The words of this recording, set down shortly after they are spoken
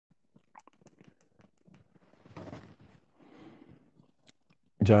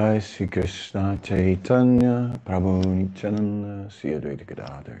Jai Sri Krishna Chaitanya Prabhu Nityananda Sri Advaita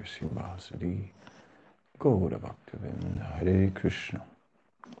Gadadhar Srivasadi Gaura Bhaktavinda Hare Krishna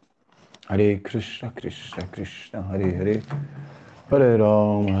Krishna Krishna Hare Hare Hare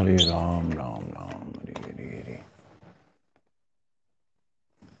Ram Ram Ram Hare Hare.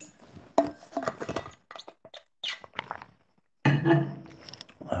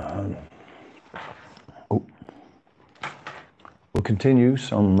 We'll continue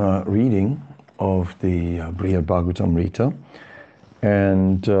some reading of the Brihad Bhagavatamrita,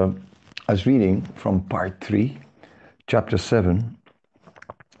 and I was reading from part 3, chapter 7,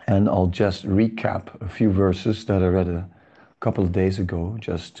 and I'll just recap a few verses that I read a couple of days ago,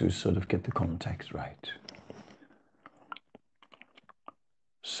 just to sort of get the context right.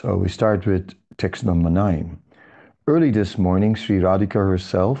 So we start with text number 9. Early this morning, Sri Radhika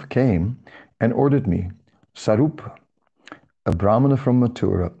herself came and ordered me, Sarup, a Brahmana from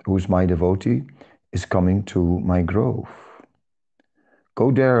Mathura, who's my devotee, is coming to my grove. Go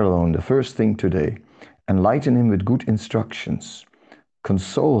there alone the first thing today, enlighten him with good instructions,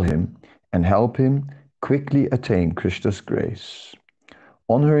 console him, and help him quickly attain Krishna's grace.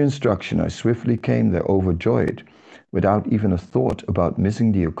 On her instruction, I swiftly came there overjoyed, without even a thought about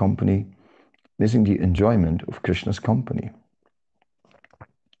missing the enjoyment of Krishna's company.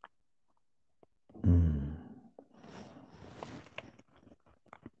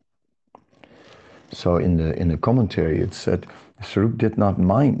 So in the commentary it said, Sarup did not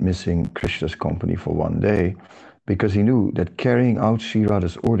mind missing Krishna's company for one day, because he knew that carrying out Sri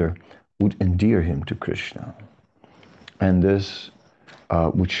Radha's order would endear him to Krishna. And this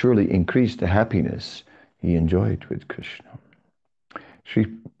would surely increase the happiness he enjoyed with Krishna. Sri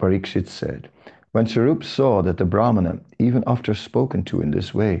Parikshit said, when Sarup saw that the Brahmana, even after spoken to in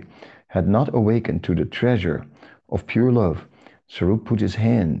this way, had not awakened to the treasure of pure love, Sarup put his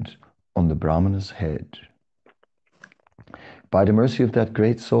hand on the Brahmana's head. By the mercy of that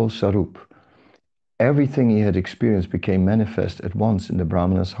great soul Sarup, everything he had experienced became manifest at once in the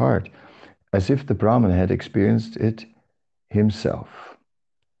Brahmana's heart, as if the Brahmana had experienced it himself.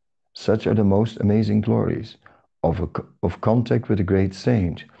 Such are the most amazing glories of contact with a great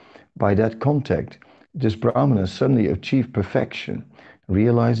saint. By that contact, this Brahmana suddenly achieved perfection,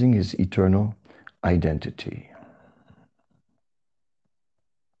 realizing his eternal identity.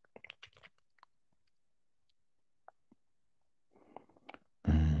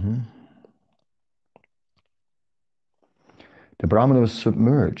 The Brahmana was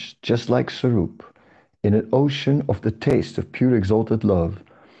submerged, just like Sarup, in an ocean of the taste of pure exalted love,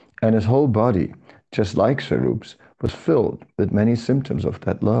 and his whole body, just like Sarup's, was filled with many symptoms of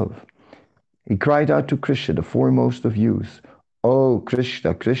that love. He cried out to Krishna, the foremost of youth, "O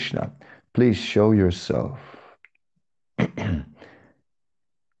Krishna, Krishna, please show yourself."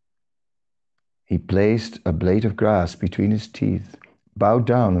 He placed a blade of grass between his teeth, bowed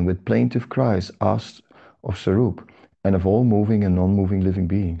down, and with plaintive cries asked of Sarup and of all moving and non-moving living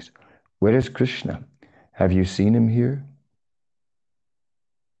beings, "Where is Krishna? Have you seen him here?"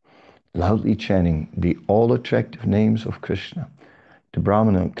 Loudly chanting the all-attractive names of Krishna, the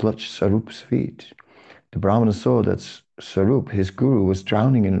Brahmana clutched Sarup's feet. The Brahmana saw that Sarup, his guru, was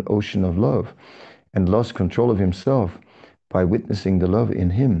drowning in an ocean of love and lost control of himself by witnessing the love in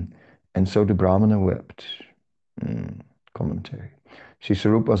him, and so the Brahmana wept. Commentary. Sri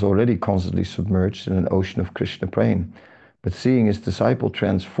Sarup was already constantly submerged in an ocean of Krishna prema, but seeing his disciple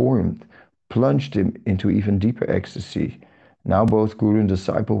transformed, plunged him into even deeper ecstasy. Now both guru and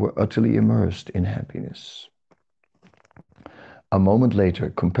disciple were utterly immersed in happiness. A moment later,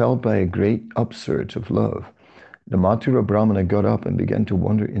 compelled by a great upsurge of love, the Mathura Brahmana got up and began to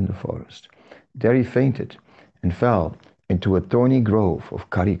wander in the forest. There he fainted and fell into a thorny grove of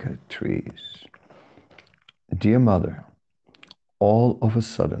karika trees. Dear mother, all of a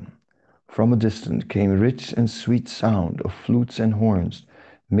sudden, from a distance came a rich and sweet sound of flutes and horns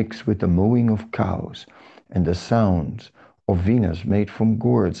mixed with the mooing of cows and the sounds of venas made from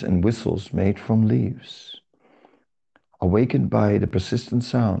gourds and whistles made from leaves. Awakened by the persistent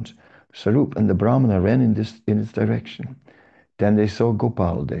sounds, Sarup and the Brahmana ran in its direction. Then they saw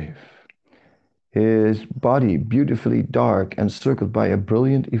Gopal Dev, his body beautifully dark and circled by a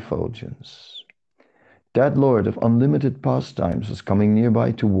brilliant effulgence. That lord of unlimited pastimes was coming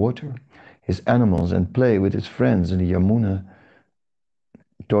nearby to water his animals and play with his friends in the Yamuna,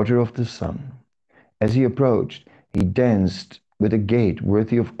 daughter of the sun. As he approached, he danced with a gait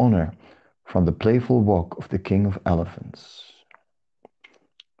worthy of honor from the playful walk of the king of elephants.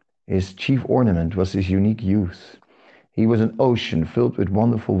 His chief ornament was his unique youth. He was an ocean filled with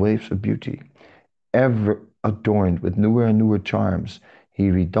wonderful waves of beauty, ever adorned with newer and newer charms. he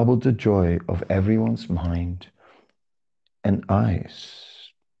redoubled the joy of everyone's mind and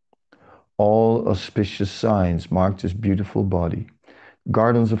eyes. All auspicious signs marked his beautiful body.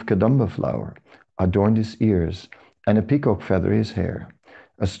 Garlands of kadamba flower adorned his ears, and a peacock feather his hair.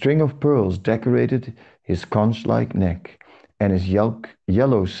 A string of pearls decorated his conch-like neck, and his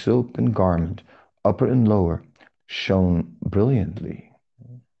yellow silken garment, upper and lower, shone brilliantly.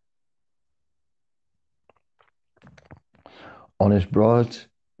 On his broad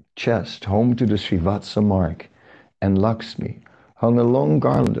chest, home to the Srivatsa mark, and Lakshmi, hung a long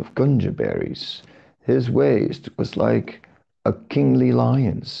garland of gunja berries. His waist was like a kingly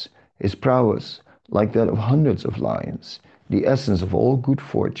lion's, his prowess like that of hundreds of lions. The essence of all good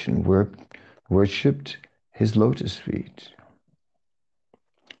fortune worshipped his lotus feet.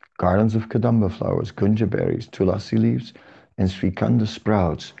 Garlands of kadamba flowers, gunja berries, tulasi leaves, and srikanda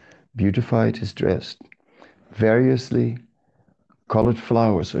sprouts beautified his dress. Variously colored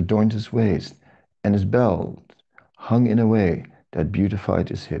flowers adorned his waist, and his belt hung in a way that beautified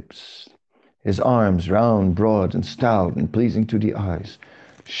his hips. His arms, round, broad, and stout, and pleasing to the eyes,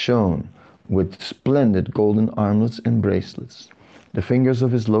 shone with splendid golden armlets and bracelets. The fingers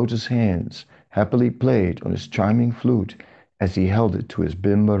of his lotus hands happily played on his charming flute as he held it to his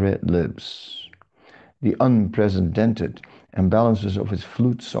bimba red lips. The unprecedented embellishness of his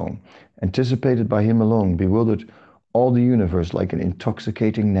flute song, anticipated by him alone, bewildered all the universe like an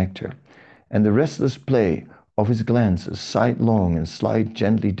intoxicating nectar, and the restless play of his glances, sidelong and slight,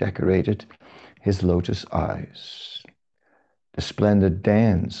 gently decorated his lotus eyes. The splendid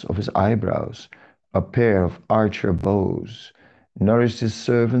dance of his eyebrows, a pair of archer bows, nourished his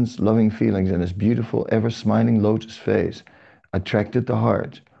servant's loving feelings, and his beautiful, ever-smiling lotus face attracted the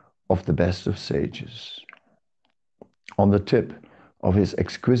heart of the best of sages. On the tip of his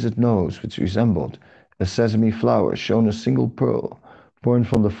exquisite nose, which resembled a sesame flower, shone a single pearl, born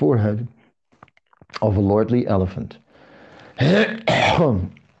from the forehead of a lordly elephant.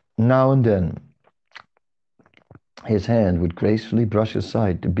 Now and then, his hand would gracefully brush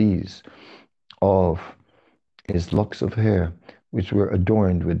aside the bees of his locks of hair, which were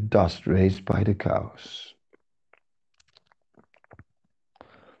adorned with dust raised by the cows.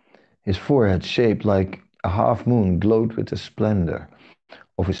 His forehead, shaped like a half moon, glowed with the splendor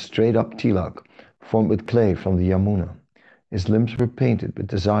of his straight-up tilak, formed with clay from the Yamuna. His limbs were painted with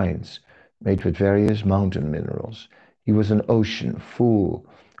designs made with various mountain minerals. He was an ocean full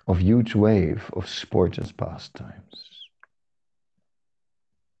of huge wave of sport and pastimes.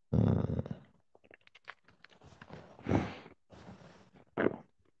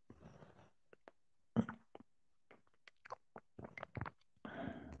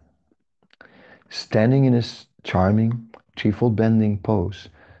 Standing in his charming, threefold bending pose,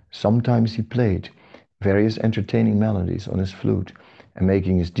 sometimes he played various entertaining melodies on his flute, and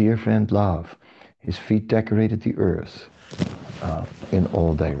making his dear friend laugh, his feet decorated the earth in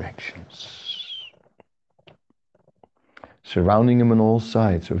all directions. Surrounding him on all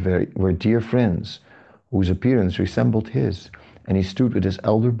sides were dear friends, whose appearance resembled his, and he stood with his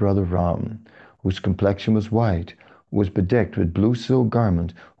elder brother Ram, whose complexion was white, who was bedecked with blue silk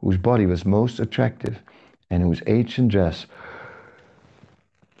garment, whose body was most attractive, and whose ancient dress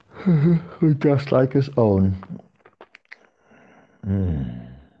was just like his own.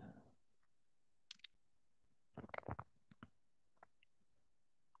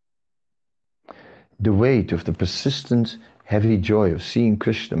 The weight of the persistent, heavy joy of seeing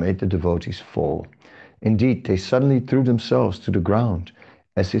Krishna made the devotees fall. Indeed, they suddenly threw themselves to the ground,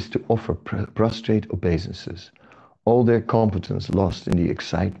 as if to offer prostrate obeisances, all their competence lost in the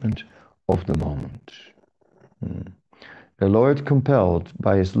excitement of the moment. The Lord, compelled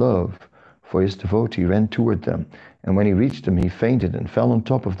by his love for his devotee, ran toward them, and when he reached them, he fainted and fell on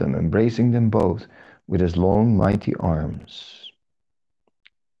top of them, embracing them both with his long, mighty arms.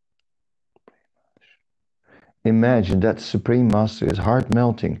 Imagine that Supreme Master, his heart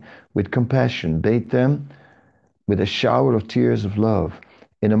melting with compassion, bathed them with a shower of tears of love.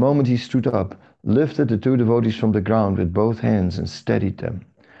 In a moment he stood up, lifted the two devotees from the ground with both hands and steadied them.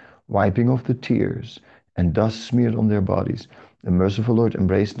 Wiping off the tears and dust smeared on their bodies, the merciful Lord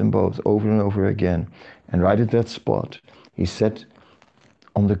embraced them both over and over again, and right at that spot he sat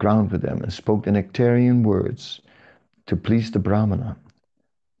on the ground with them and spoke the nectarian words to please the Brahmana.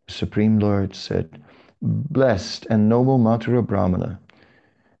 The Supreme Lord said, "Blessed and noble Mathura Brahmana,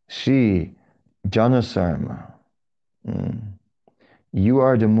 Shri Janasarma, you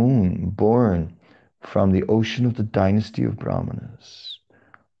are the moon born from the ocean of the dynasty of Brahmanas.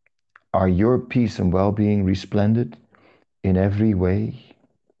 Are your peace and well-being resplendent in every way?"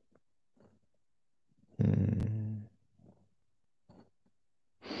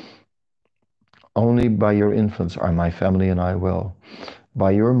 Only by your influence are my family and I well.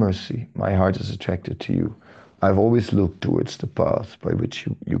 By your mercy, my heart is attracted to you. I've always looked towards the path by which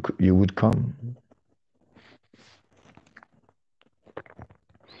you would come.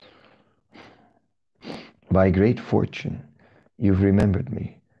 By great fortune, you've remembered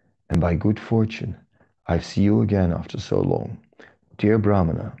me, and by good fortune, I see you again after so long. Dear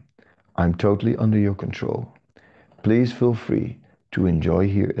Brahmana, I'm totally under your control. Please feel free to enjoy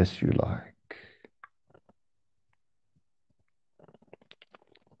here as you like.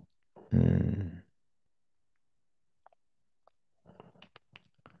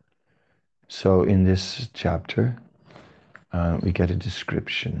 So in this chapter, we get a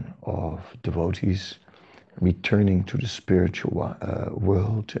description of devotees returning to the spiritual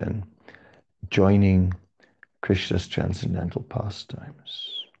world and joining Krishna's transcendental pastimes.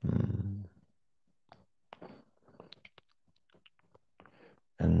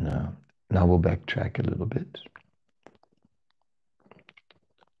 And now we'll backtrack a little bit.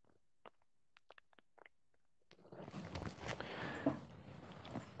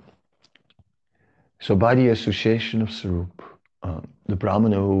 So by the association of Sarup, the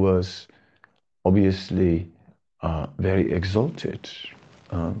Brahmana who was obviously very exalted,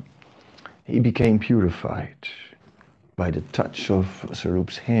 he became purified by the touch of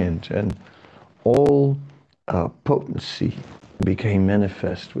Sarup's hand, and all potency became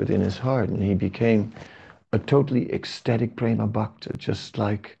manifest within his heart, and he became a totally ecstatic prema bhakta, just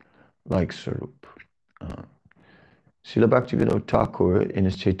like Sarup. Srila Bhaktivinoda Thakur, in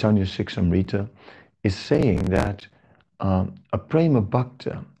his Chaitanya Siksamrita, is saying that a prema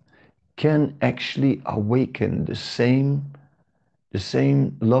bhakta can actually awaken the same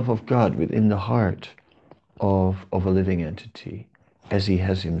love of God within the heart of a living entity as he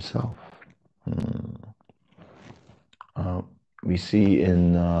has himself. We see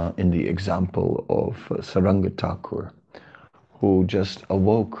in the example of Saranga Thakur, who just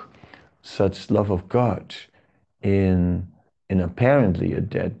awoke such love of God in apparently a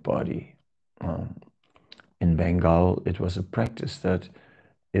dead body. In Bengal, it was a practice that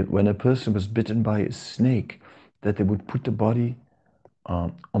when a person was bitten by a snake, that they would put the body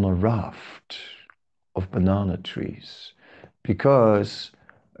on a raft of banana trees, because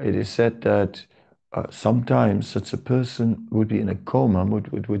it is said that sometimes such a person would be in a coma,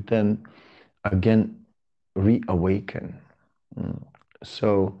 would then again reawaken.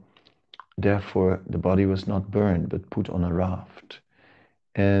 So therefore the body was not burned but put on a raft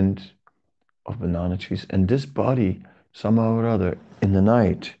and of banana trees, and this body somehow or other in the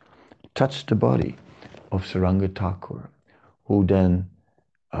night touched the body of Saranga Thakur, who then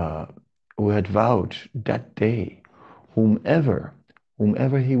who had vowed that day, whomever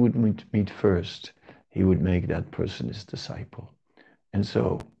he would meet first, he would make that person his disciple. And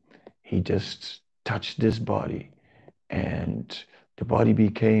so he just touched this body, and the body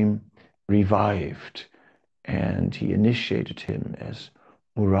became revived, and he initiated him as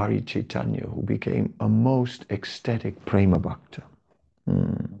Murari Chaitanya, who became a most ecstatic prema bhakta.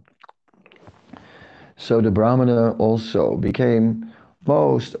 So the Brahmana also became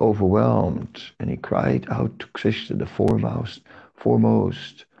most overwhelmed, and he cried out to Krishna, the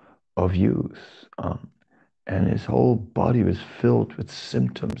foremost of youth. And his whole body was filled with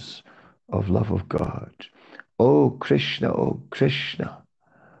symptoms of love of God. Oh Krishna,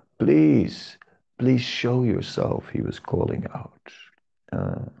 please show yourself, he was calling out.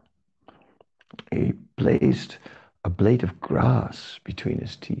 He placed a blade of grass between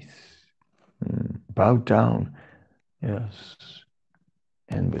his teeth, bowed down, yes,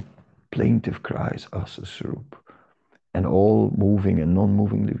 and with plaintive cries, Asa Sarup, and all moving and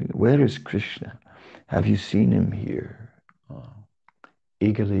non-moving living. Where is Krishna? Have you seen him here?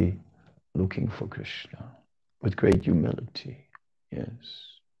 Eagerly looking for Krishna with great humility.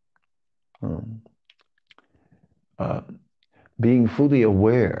 Yes. Being fully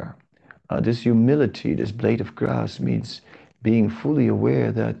aware. This humility, this blade of grass, means being fully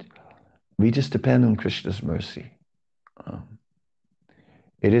aware that we just depend on Krishna's mercy.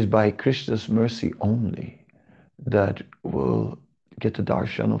 It is by Krishna's mercy only that we'll get the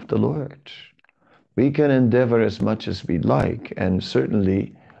darshan of the Lord. We can endeavor as much as we like, and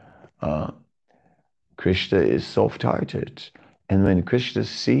certainly Krishna is soft-hearted. And when Krishna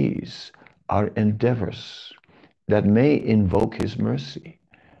sees our endeavors that may invoke his mercy,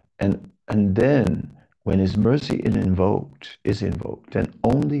 and then when his mercy is invoked, then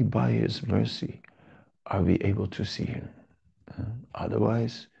only by his mercy are we able to see him.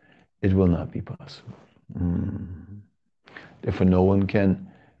 Otherwise, it will not be possible. Therefore, no one can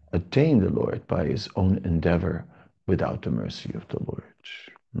attain the Lord by his own endeavor without the mercy of the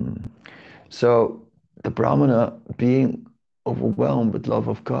Lord. So the Brahmana, being overwhelmed with love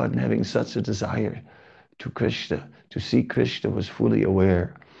of God and having such a desire to Krishna, to see Krishna, was fully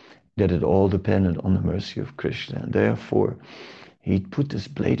aware that it all depended on the mercy of Krishna. And therefore, he put this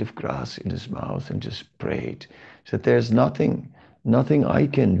blade of grass in his mouth and just prayed. He said, there's nothing I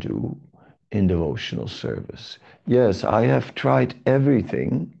can do in devotional service. Yes, I have tried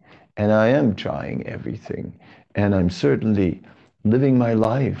everything, and I am trying everything. And I'm certainly living my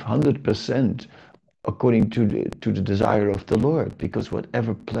life 100% according to the desire of the Lord, because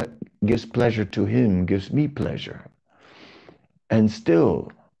whatever gives pleasure to him gives me pleasure. And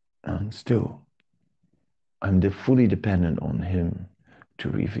still, I'm fully dependent on him to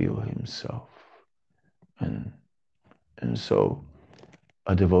reveal himself. And so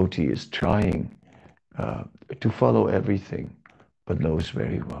a devotee is trying to follow everything, but knows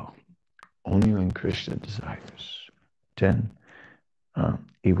very well, only when Krishna desires, then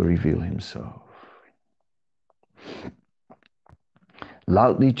he will reveal himself.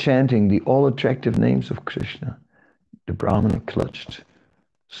 Loudly chanting the all-attractive names of Krishna, the Brahmana clutched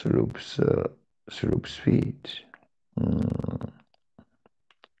Swarup's feet.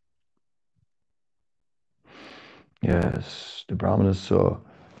 Yes, the Brahmana saw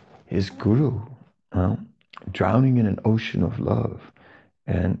his guru drowning in an ocean of love,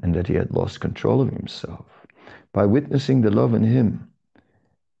 and that he had lost control of himself by witnessing the love in him.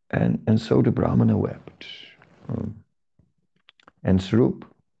 And so the Brahmana wept. And Swarup,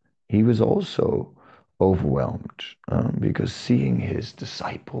 he was also overwhelmed because seeing his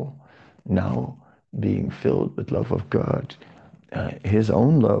disciple now being filled with love of God, his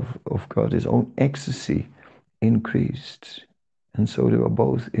own love of God, his own ecstasy increased. And so they were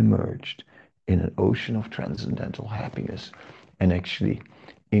both immersed in an ocean of transcendental happiness and actually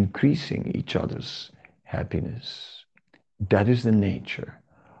increasing each other's happiness. That is the nature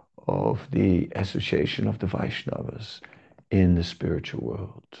of the association of the Vaishnavas in the spiritual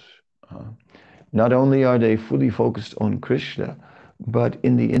world. Not only are they fully focused on Krishna, but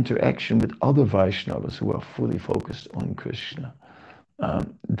in the interaction with other Vaishnavas who are fully focused on Krishna,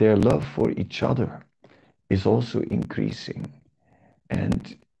 their love for each other is also increasing,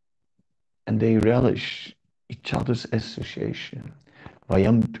 and they relish each other's association.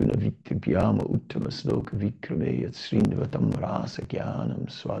 Vayam tuna vityabhyama uttamasloka vikrame yat srinvatam rasa jnanam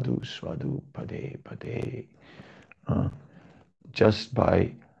swadu swadu pade pade. Just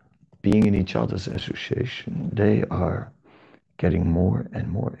by being in each other's association, they are getting more and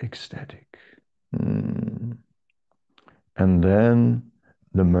more ecstatic. And then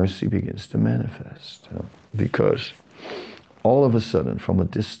the mercy begins to manifest, because all of a sudden, from a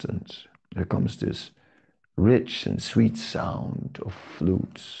distance, there comes this rich and sweet sound of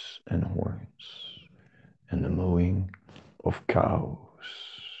flutes and horns and the mowing of cows.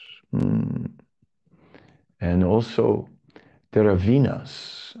 And also there are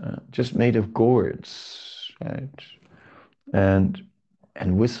venas, just made of gourds, right? And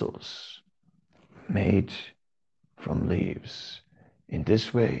whistles made from leaves. In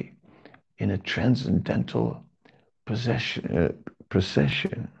this way, in a transcendental procession,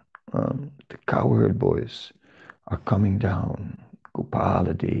 the cowherd boys are coming down.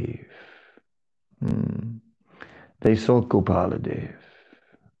 Gopala Dev. They saw Gopala Dev.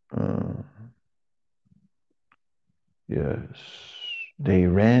 Yes, they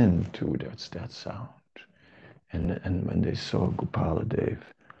ran towards that sound. And when they saw Gopala Dev,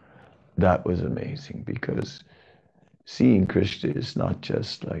 that was amazing, because seeing Krishna is not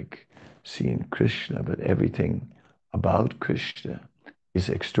just like seeing Krishna, but everything about Krishna is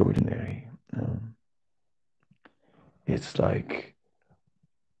extraordinary. It's like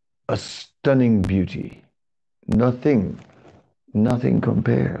a stunning beauty. Nothing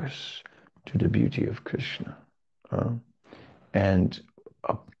compares to the beauty of Krishna. And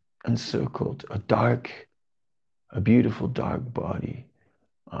encircled, a beautiful dark body,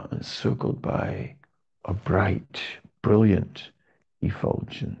 encircled by a bright, brilliant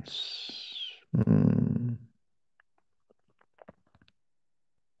effulgence.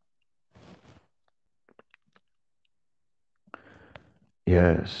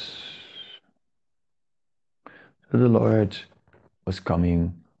 Yes. So the Lord was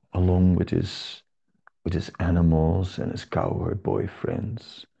coming along with his animals and his cowherd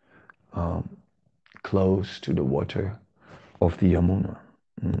boyfriends, close to the water of the Yamuna.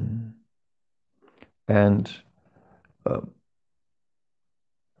 And in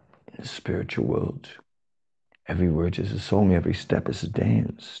the spiritual world, every word is a song, every step is a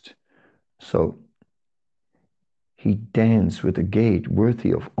dance. So he danced with a gait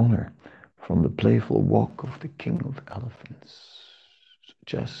worthy of honor from the playful walk of the king of elephants.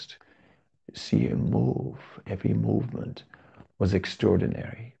 Just see him move. Every movement was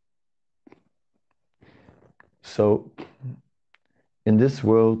extraordinary. So in this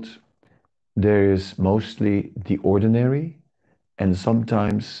world, there is mostly the ordinary and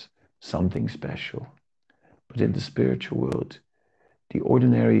sometimes something special. But in the spiritual world, the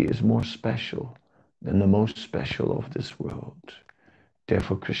ordinary is more special than the most special of this world.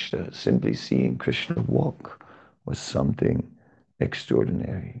 Therefore, Krishna, simply seeing Krishna walk was something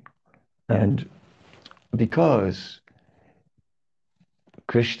extraordinary. And because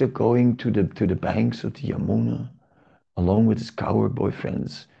Krishna going to the banks of the Yamuna, along with his cowherd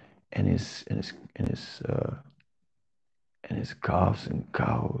boyfriends and his calves and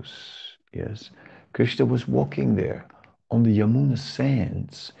cows, yes, Krishna was walking there on the Yamuna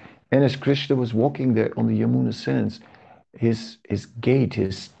sands. And as Krishna was walking there on the Yamuna sands, his gait,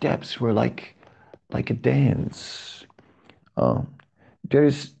 his steps were like a dance.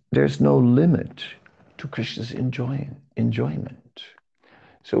 There's no limit to Krishna's enjoyment.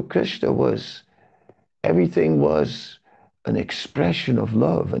 So Krishna was, everything was an expression of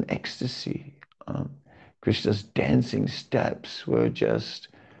love and ecstasy. Krishna's dancing steps were just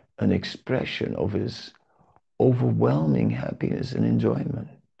an expression of his overwhelming happiness and enjoyment.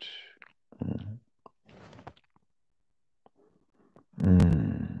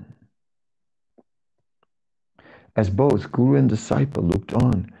 As both guru and disciple looked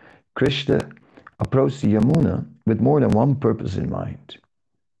on, Krishna approached the Yamuna with more than one purpose in mind.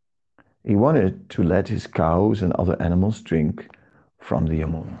 He wanted to let his cows and other animals drink from the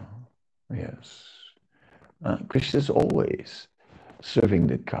Yamuna. Yes. Krishna is always serving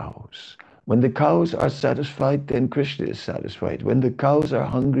the cows. When the cows are satisfied, then Krishna is satisfied. When the cows are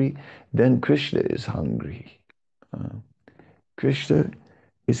hungry, then Krishna is hungry. Krishna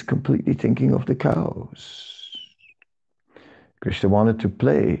is completely thinking of the cows. Krishna wanted to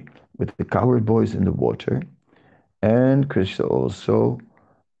play with the cowherd boys in the water, and Krishna also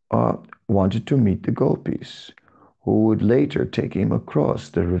wanted to meet the gopis, who would later take him across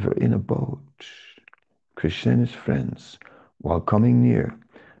the river in a boat. Krishna and his friends, while coming near,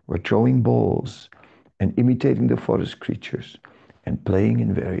 were throwing balls and imitating the forest creatures and playing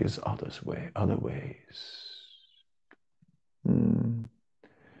in various other ways. And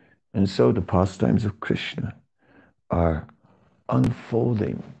so the pastimes of Krishna are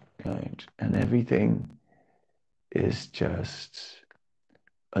unfolding, right? And everything is just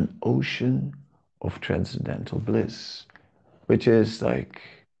an ocean of transcendental bliss, which is like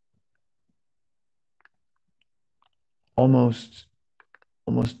almost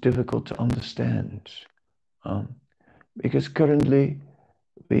difficult to understand, because currently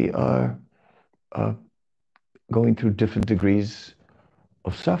we are going through different degrees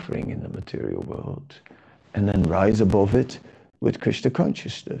of suffering in the material world, and then rise above it with Krishna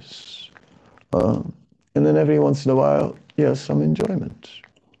consciousness. And then every once in a while, yes, some enjoyment.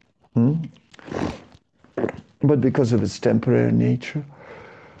 But because of its temporary nature,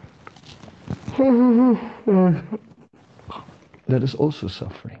 that is also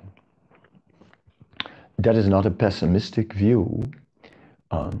suffering. That is not a pessimistic view,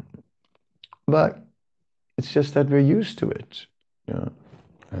 but it's just that we're used to it. Yeah.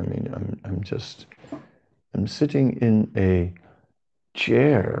 I mean, I'm sitting in a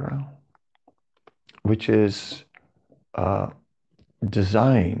chair which is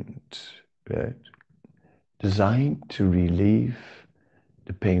designed to relieve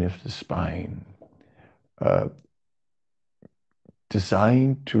the pain of the spine,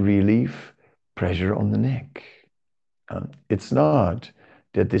 designed to relieve pressure on the neck. It's not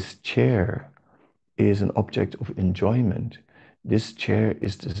that this chair is an object of enjoyment. This chair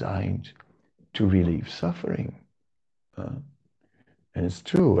is designed to relieve suffering. And it's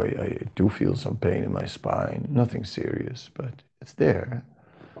true, I do feel some pain in my spine, nothing serious, but it's there.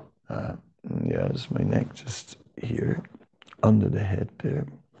 Yes, my neck just here, under the head there.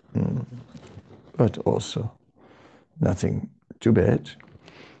 But also nothing too bad.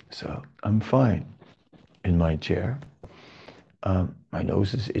 So I'm fine in my chair. My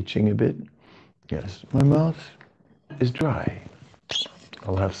nose is itching a bit. Yes, my mouth is dry.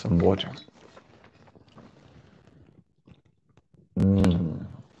 I'll have some water.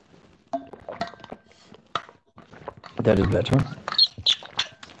 That is better.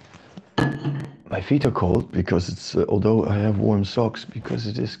 My feet are cold because it's, although I have warm socks, because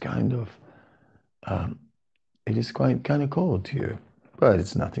it is kind of cold here. But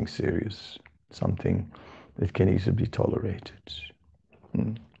it's nothing serious. Something that can easily be tolerated.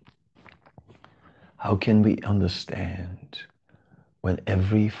 How can we understand when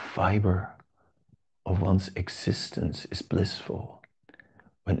every fiber of one's existence is blissful?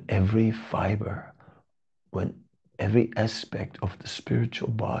 when every fiber, when every aspect of the spiritual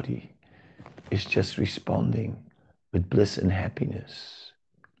body is just responding with bliss and happiness.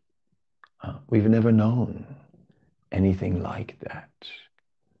 We've never known anything like that.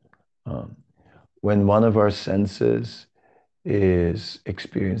 When one of our senses is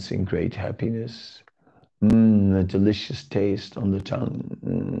experiencing great happiness, a delicious taste on the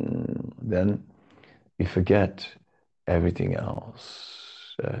tongue, then we forget everything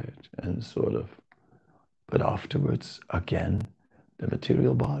else, and sort of, but afterwards, again, the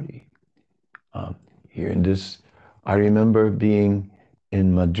material body. Here in this, I remember being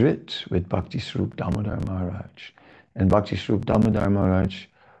in Madrid with Bhakti Swarup Damodar Maharaj, and Bhakti Swarup Damodar Maharaj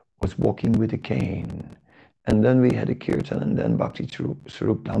was walking with a cane. And then we had a kirtan, and then Bhakti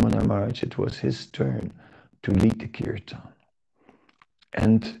Swarup Damodar Maharaj, it was his turn to lead the kirtan.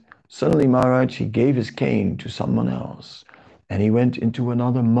 And suddenly Maharaj, he gave his cane to someone else, and he went into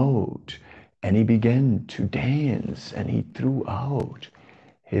another mode, and he began to dance, and he threw out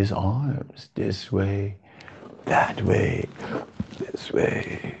his arms this way, that way, this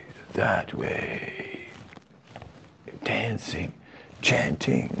way, that way, dancing,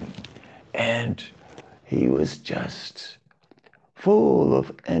 chanting, and he was just full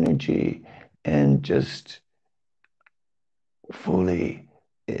of energy and just fully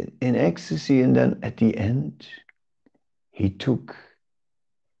in ecstasy. And then at the end, he took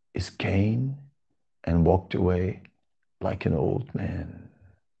his cane and walked away like an old man.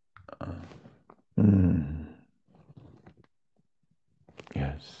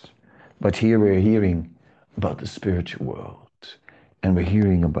 Yes. But here we're hearing about the spiritual world, and we're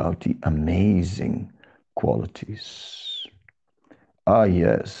hearing about the amazing qualities. Ah,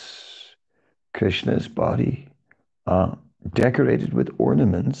 yes, Krishna's body, decorated with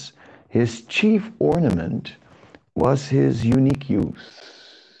ornaments. His chief ornament was his unique youth.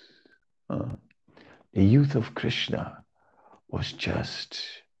 The youth of Krishna was just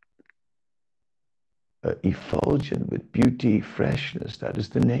effulgent with beauty, freshness. That is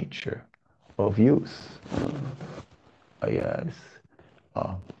the nature of youth. Yes.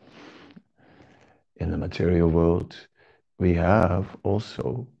 In the material world, we have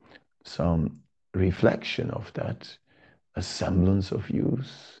also some reflection of that, a semblance of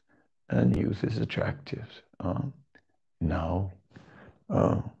youth, and youth is attractive. Now,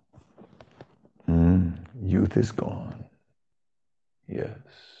 youth is gone. Yes.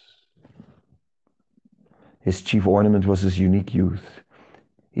 His chief ornament was his unique youth.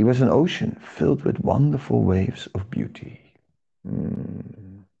 He was an ocean filled with wonderful waves of beauty.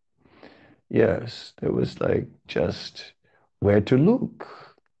 Yes, there was like just where to look,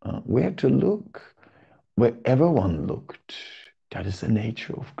 wherever one looked. That is the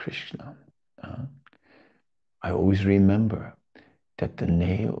nature of Krishna. I always remember that the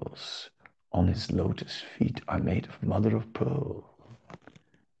nails on his lotus feet are made of mother of pearl.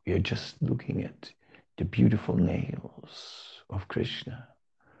 We are just looking at the beautiful nails of Krishna.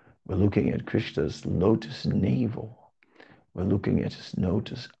 We're looking at Krishna's lotus navel. We're looking at his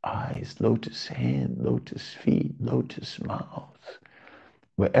lotus eyes, lotus hand, lotus feet, lotus mouth.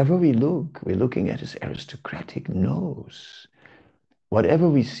 Wherever we look, we're looking at his aristocratic nose. Whatever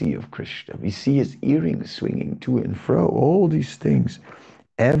we see of Krishna, we see his earrings swinging to and fro, all these things.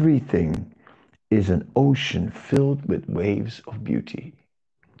 Everything is an ocean filled with waves of beauty.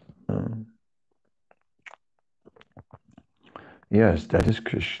 Yes, that is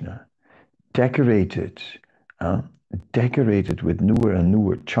Krishna. Decorated with newer and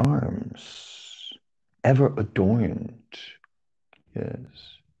newer charms, ever adorned.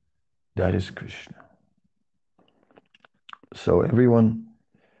 Yes, that is Krishna. So everyone,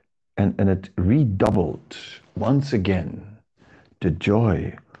 and it redoubled once again the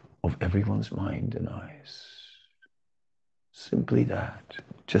joy of everyone's mind and eyes. Simply that,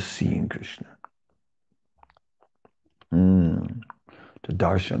 just seeing Krishna. The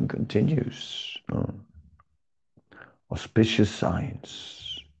darshan continues. Auspicious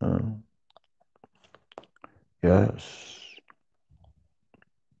signs. Yes.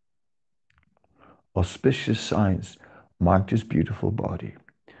 Auspicious signs marked his beautiful body.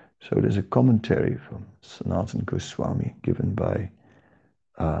 So there's a commentary from Sanatana Goswami given by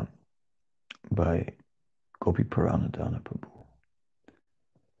Gopi Paranadhana Prabhu.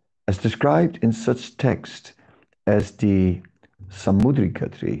 As described in such text as the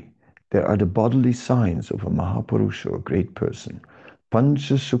Samudrikatri, there are the bodily signs of a Mahapurusha, a great person.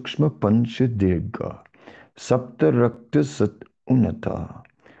 Pancha Sukshma Pancha Dirga, Sapta Rakta Sat Unata,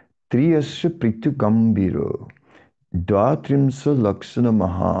 Triyasya Pritu Gambiro, Dvatrimsa Lakshana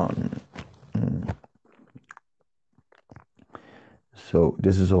Mahan. So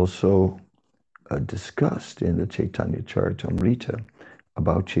this is also discussed in the Chaitanya Charitamrita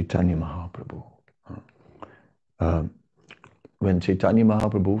about Chaitanya Mahaprabhu. When Chaitanya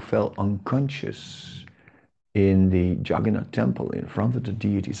Mahaprabhu fell unconscious in the Jagannath temple in front of the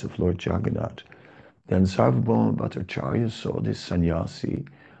deities of Lord Jagannath, then Sarvabhauma Bhattacharya saw this sannyasi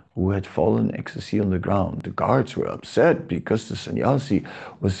who had fallen ecstasy on the ground. The guards were upset because the sannyasi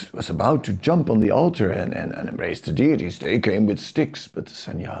was about to jump on the altar and embrace the deities. They came with sticks, but the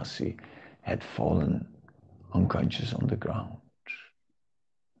sannyasi had fallen unconscious on the ground.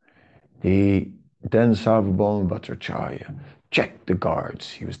 Then Sarvabhauma Bhattacharya checked the guards.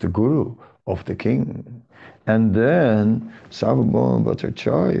 He was the guru of the king. And then Sarvabhauma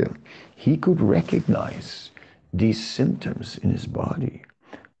Bhattacharya, he could recognize these symptoms in his body.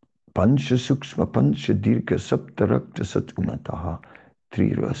 Pancha Sukshma Pancha Dirgha Saptarakta Sat Unataha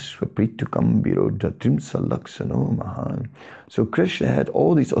Trirasva Pritukam Virodha Trimsa Laksano Mahan. So Krishna had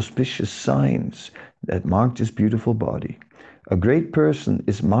all these auspicious signs that marked his beautiful body. A great person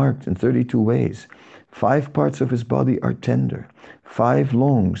is marked in 32 ways. 5 parts of his body are tender, 5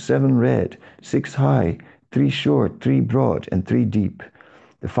 long, 7 red, 6 high, 3 short, 3 broad, and 3 deep.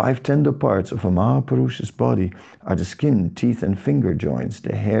 The 5 tender parts of a Mahapurusha's body are the skin, teeth, and finger joints,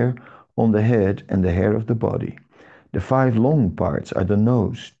 the hair on the head, and the hair of the body. The 5 long parts are the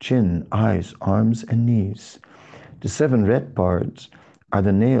nose, chin, eyes, arms, and knees. The 7 red parts are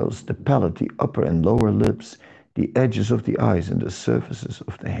the nails, the palate, the upper and lower lips, the edges of the eyes, and the surfaces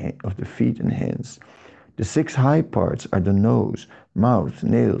of the feet and hands. The 6 high parts are the nose, mouth,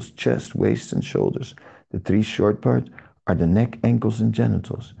 nails, chest, waist, and shoulders. The 3 short parts are the neck, ankles, and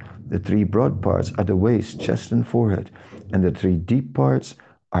genitals. The 3 broad parts are the waist, chest, and forehead. And the 3 deep parts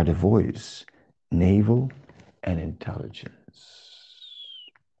are the voice, navel, and intelligence.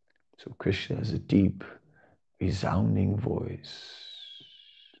 So Krishna has a deep, resounding voice.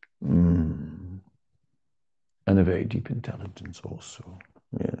 And a very deep intelligence also.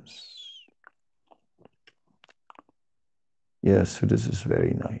 Yes. Yes, so this is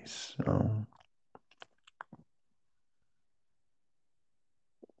very nice.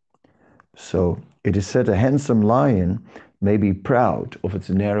 So it is said a handsome lion may be proud of its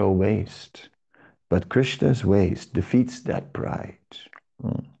narrow waist, but Krishna's waist defeats that pride.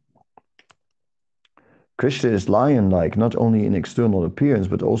 Krishna is lion-like not only in external appearance,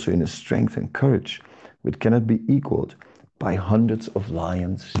 but also in his strength and courage, which cannot be equaled by hundreds of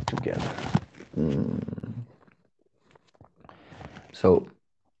lions together. So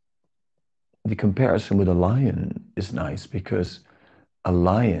the comparison with a lion is nice because a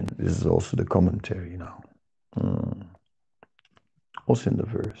lion, this is also the commentary now, also in the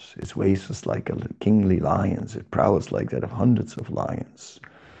verse, its waist is like a kingly lion's, its prowess like that of hundreds of lions.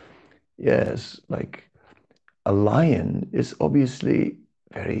 Yes, like a lion is obviously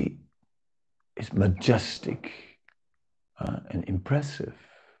is majestic and impressive,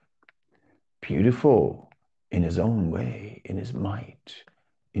 beautiful in his own way, in his might,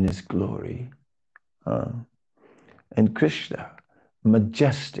 in his glory. And Krishna,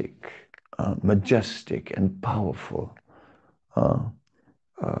 majestic and powerful.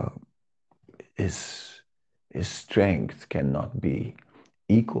 His strength cannot be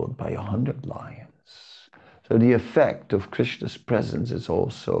equaled by 100 lions. So the effect of Krishna's presence is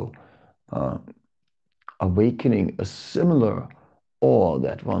also awakening a similar awe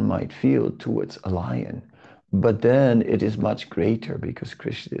that one might feel towards a lion. But then it is much greater because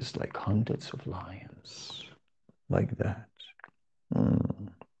Krishna is like hundreds of lions, like that.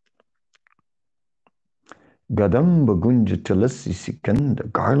 Kadamba Gunja Tulasi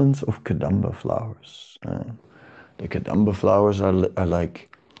Sikanda, garlands of Kadamba flowers. The Kadamba flowers are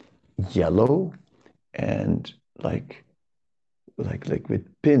like yellow and like with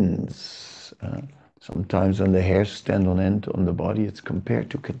pins. Sometimes when the hairs stand on end on the body, it's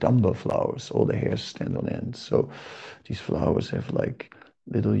compared to Kadamba flowers. All the hairs stand on end. So these flowers have like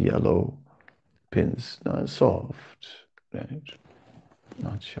little yellow pins. Not soft, right?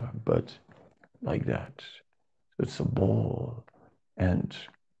 Not sharp, but like that. So it's a ball. And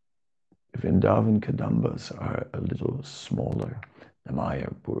Vrindavan Kadambas are a little smaller. The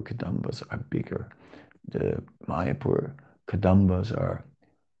Mayapur Kadambas are bigger. The Mayapur Kadambas are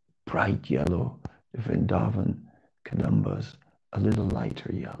bright yellow. The Vrindavan Kadambas a little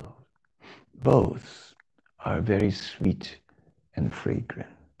lighter yellow. Both are very sweet and fragrant.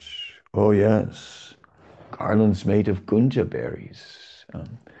 Oh yes, garlands made of gunja berries.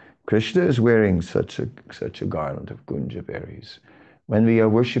 Krishna is wearing such a garland of gunja berries. When we are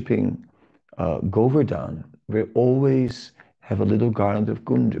worshipping Govardhan, we always have a little garland of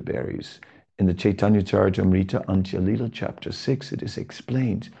gunja berries in the Chaitanya Charitamrita Antya Lila chapter 6, it is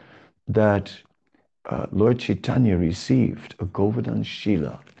explained that Lord Chaitanya received a Govardhan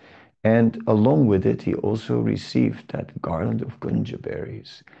Shila, and along with it, he also received that garland of kunja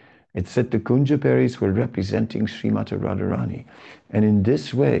berries. It said the kunja berries were representing Srimati Radharani. And in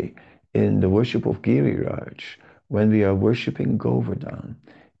this way, in the worship of Giriraj, when we are worshipping Govardhan,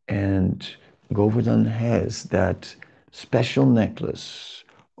 and Govardhan has that special necklace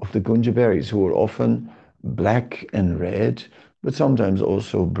of the kunja berries, who are often black and red, but sometimes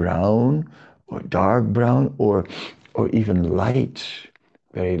also brown or dark brown or even light,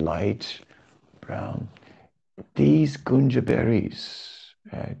 very light brown. These kunja berries,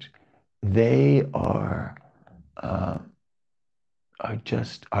 right? They are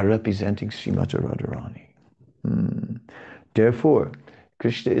representing Srimati Radharani. Therefore,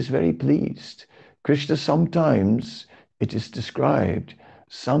 Krishna is very pleased. Krishna sometimes, it is described,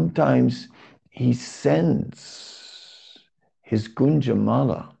 sometimes he sends his kunja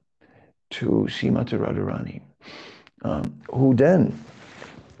mala to Srimati Radharani, who then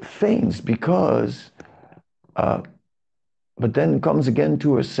faints because, but then comes again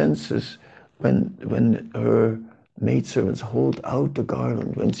to her senses when her maidservants hold out the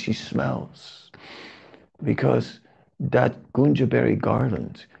garland, when she smells, because that kunja berry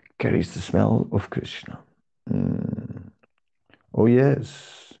garland carries the smell of Krishna. Oh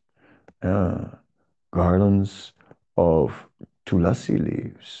yes, garlands of tulasi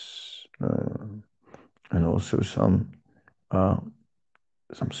leaves, and also some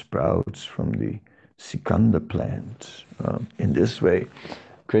sprouts from the Sikanda plant. In this way,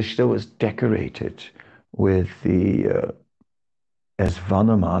 Krishna was decorated with the as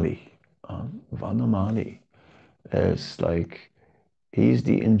Vanamali. Vanamali as like he's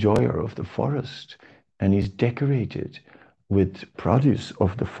the enjoyer of the forest, and he's decorated with produce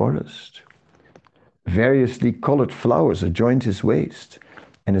of the forest. Variously colored flowers adjoined his waist,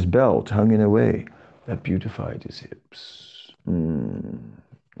 and his belt hung in a way that beautified his hips.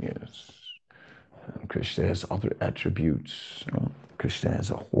 Yes. Krishna has other attributes. Krishna has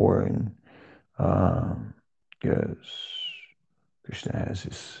a horn. Yes. Krishna has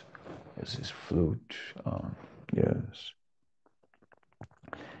his flute. Yes.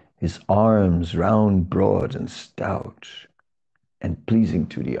 His arms round, broad, and stout, and pleasing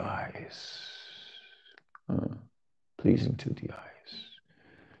to the eyes. Pleasing to the eyes.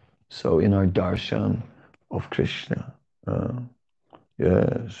 So in our darshan of Krishna,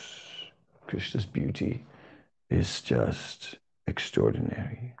 yes, Krishna's beauty is just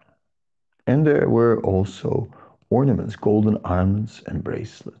extraordinary. And there were also ornaments, golden armlets and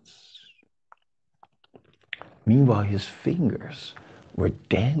bracelets. Meanwhile, his fingers were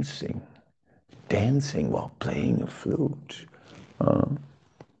dancing while playing a flute.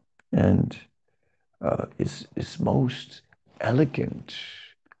 And is most elegant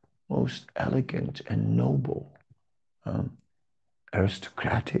and noble,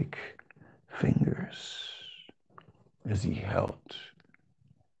 aristocratic fingers as he held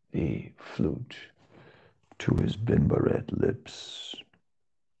the flute to his bimba red lips.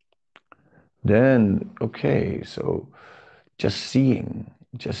 Then, okay, so just seeing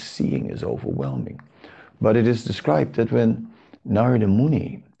is overwhelming. But it is described that when Narada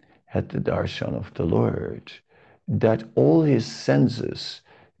Muni had the darshan of the Lord, that all his senses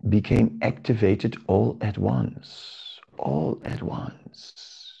became activated all at once. All at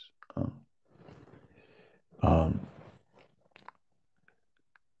once.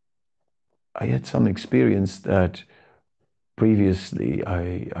 I had some experience that previously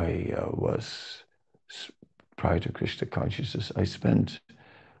I was, prior to Krishna consciousness, I spent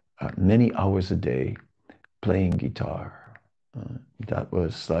many hours a day playing guitar. That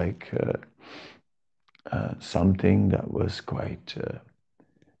was like something that was quite,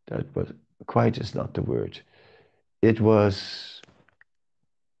 quite is not the word. It was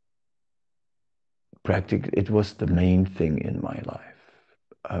it was the main thing in my life.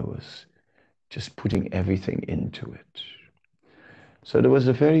 I was just putting everything into it. So there was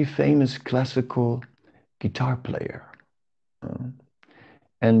a very famous classical guitar player.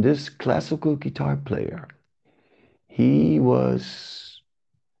 And this classical guitar player, he was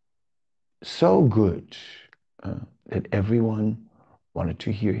so good that everyone wanted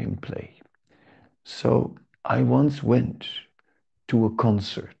to hear him play. So I once went to a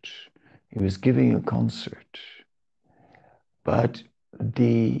concert. He was giving a concert. But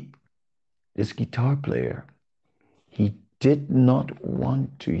this guitar player, he did not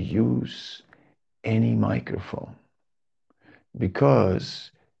want to use any microphone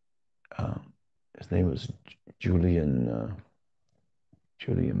because his name was Julian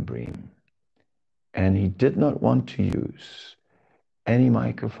Bream. And he did not want to use any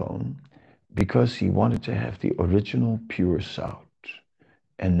microphone because he wanted to have the original pure sound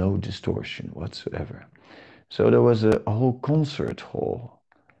and no distortion whatsoever. So there was a whole concert hall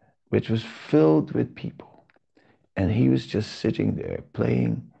which was filled with people. And he was just sitting there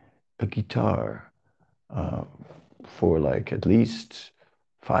playing a guitar for like at least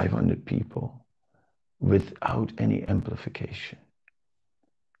 500 people without any amplification.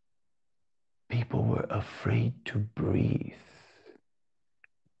 People were afraid to breathe.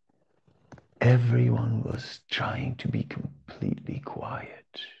 Everyone was trying to be completely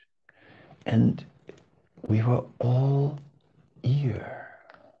quiet. And we were all ear.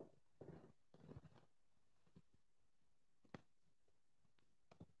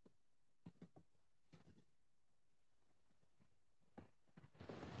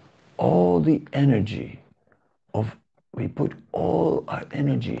 All the energy we put all our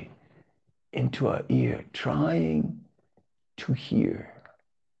energy into our ear, trying to hear.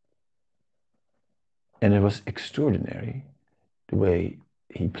 And it was extraordinary the way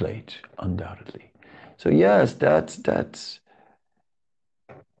he played, undoubtedly. So yes, that's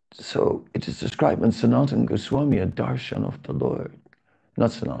so it is described in Sanatana Goswami, a darshan of the Lord.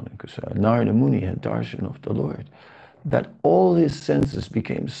 Not Sanatana Goswami, Narada Muni had darshan of the Lord. That all his senses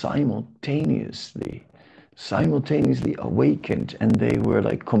became simultaneously awakened, and they were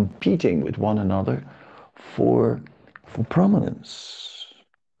like competing with one another for prominence.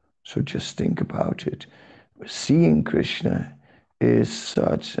 So just think about it. Seeing Krishna is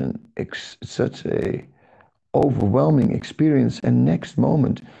such a overwhelming experience, and next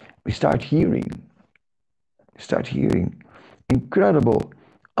moment we start hearing incredible,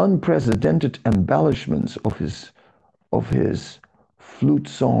 unprecedented embellishments of his flute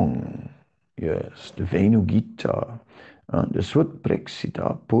song. Yes, the Venu Gita, the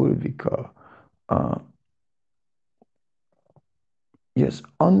Svatprexita Purvika. Yes,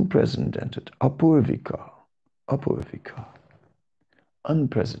 unprecedented, Apurvika,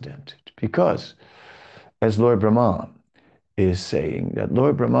 unprecedented. Because, as Lord Brahma is saying, that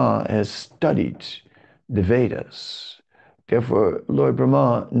Lord Brahma has studied the Vedas. Therefore, Lord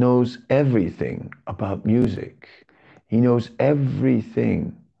Brahma knows everything about music. He knows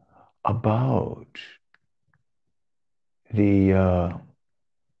everything about he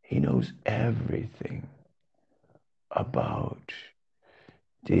knows everything about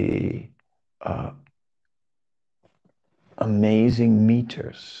the amazing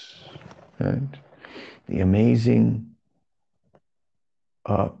meters, right? The amazing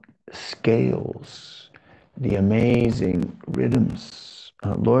scales, the amazing rhythms.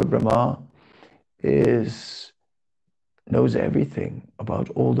 Lord Brahma knows everything about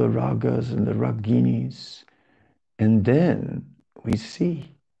all the ragas and the raginis. And then we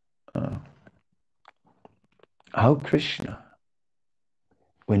see how Krishna,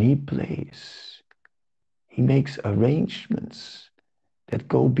 when he plays, he makes arrangements that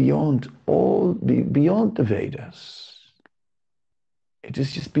go beyond the Vedas. It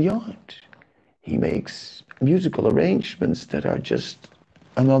is just beyond. He makes musical arrangements that are just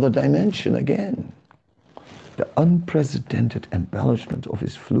another dimension again. The unprecedented embellishment of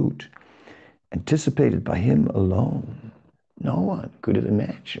his flute, anticipated by him alone. No one could have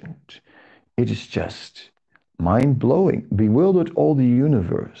imagined. It is just mind-blowing, bewildered all the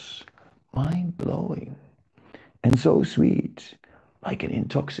universe. Mind-blowing. And so sweet, like an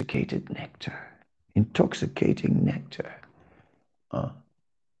intoxicating nectar.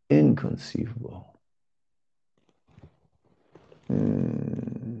 Inconceivable.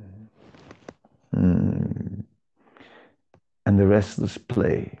 And the restless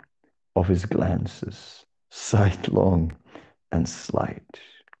play of his glances, sidelong and slight,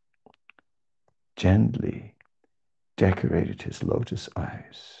 gently decorated his lotus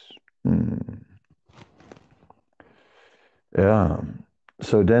eyes. Yeah.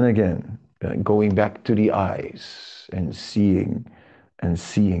 So then again, going back to the eyes and seeing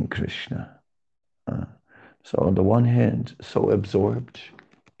Krishna. So on the one hand, so absorbed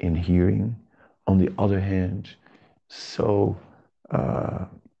in hearing. On the other hand, so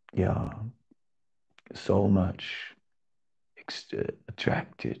so much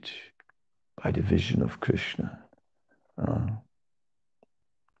attracted by the vision of Krishna, and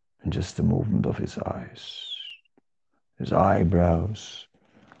just the movement of his eyes, his eyebrows,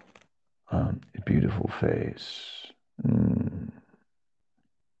 a beautiful face.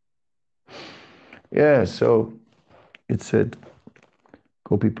 Yeah, so it said,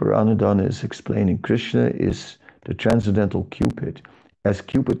 Gopi Puranadana is explaining, Krishna is the transcendental Cupid. As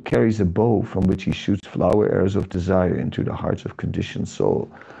Cupid carries a bow from which he shoots flower arrows of desire into the hearts of conditioned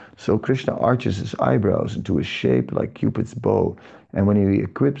soul, So Krishna arches his eyebrows into a shape like Cupid's bow, and when he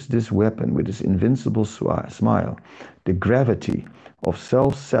equips this weapon with his invincible smile, the gravity of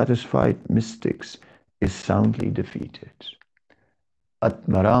self-satisfied mystics is soundly defeated.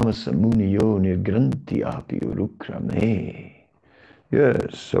 Atmarama samuniyo nirgranti api urukrame.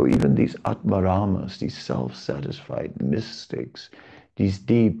 Yes, so even these Atmaramas, these self-satisfied mystics, these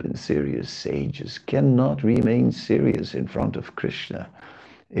deep and serious sages cannot remain serious in front of Krishna.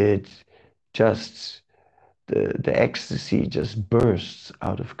 It just, the ecstasy just bursts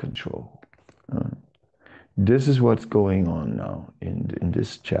out of control. This is what's going on now in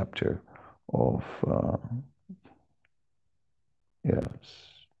this chapter of, yes.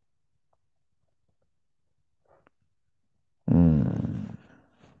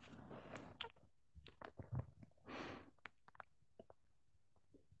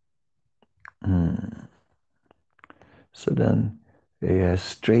 So then he has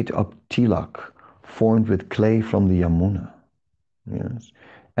straight up tilak formed with clay from the Yamuna. Yes.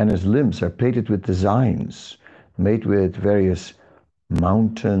 And his limbs are plated with designs made with various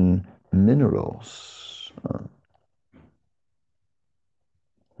mountain minerals.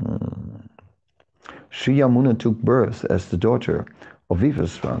 Sri Yamuna took birth as the daughter of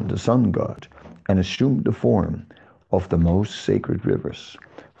Vivasvan, the sun god, and assumed the form of the most sacred rivers,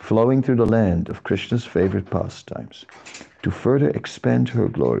 flowing through the land of Krishna's favorite pastimes. To further expand her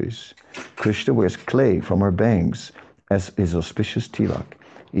glories, Krishna wears clay from her banks as his auspicious tilak.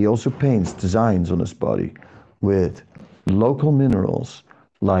 He also paints designs on his body with local minerals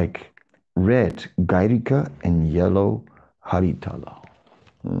like red gairika and yellow haritala.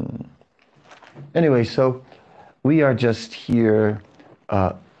 Anyway, so we are just here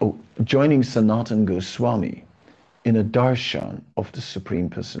joining Sanatana Goswami in a darshan of the Supreme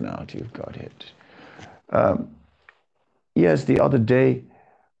Personality of Godhead. Yes, the other day,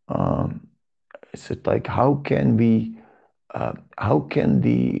 I said, like, how can the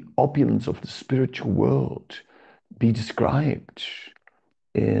opulence of the spiritual world be described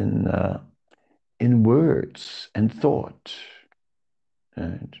in words and thought?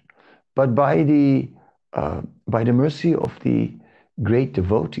 Right? But by the mercy of the great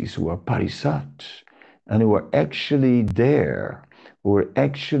devotees who are parisat and who are actually there, who are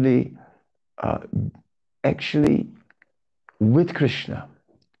actually with Krishna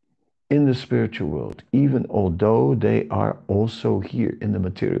in the spiritual world, even although they are also here in the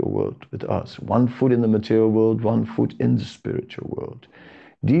material world with us, 1 foot in the material world, 1 foot in the spiritual world.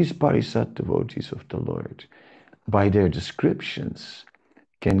 These parisat devotees of the Lord, by their descriptions,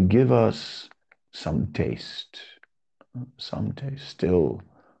 can give us some taste. Still,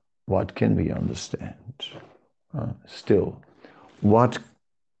 what can we understand? Still, what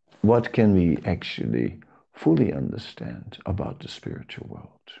can we actually fully understand about the spiritual world?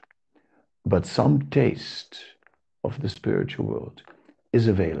 But some taste of the spiritual world is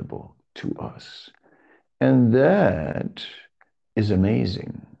available to us. And that is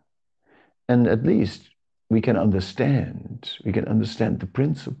amazing. And at least we can understand the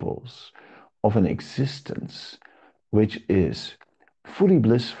principles of an existence which is fully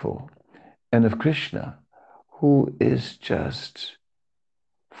blissful, and of Krishna, who is just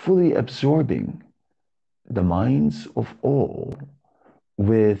fully absorbing the minds of all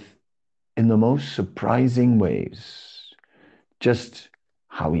in the most surprising ways. Just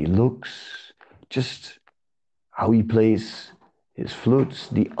how he looks, just how he plays his flutes,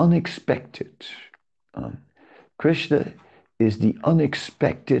 the unexpected. Krishna is the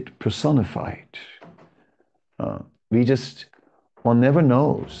unexpected personified. One never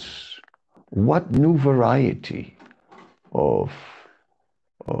knows what new variety of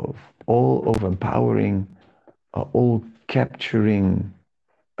all overpowering, all capturing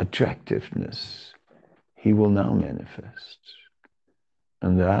attractiveness he will now manifest.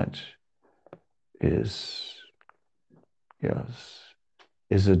 And that is, yes,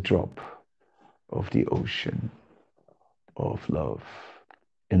 is a drop of the ocean of love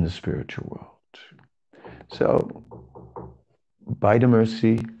in the spiritual world. So, by the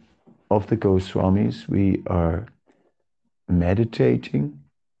mercy of the Goswamis, we are meditating,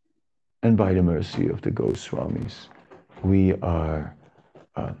 and by the mercy of the Goswamis, we are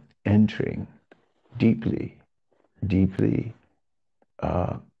entering deeply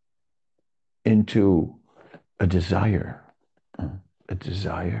into a desire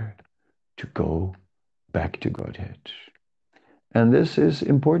to go back to Godhead. And this is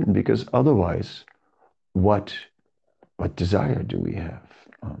important because otherwise, what desire do we have?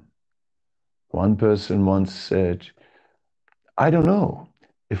 One person once said, I don't know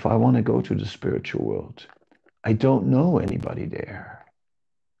if I want to go to the spiritual world. I don't know anybody there.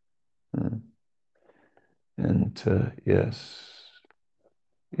 And yes,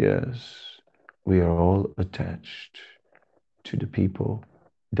 we are all attached to the people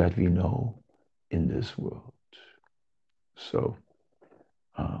that we know in this world. So,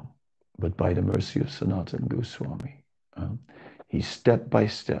 but by the mercy of Sanatana Goswami, he step by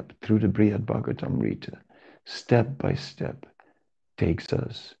step through the Brihad Bhagavatamrita, step by step takes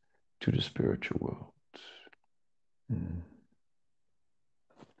us to the spiritual world.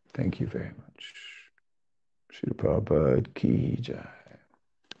 Thank you very much. Srila Prabhupada Ki Jai.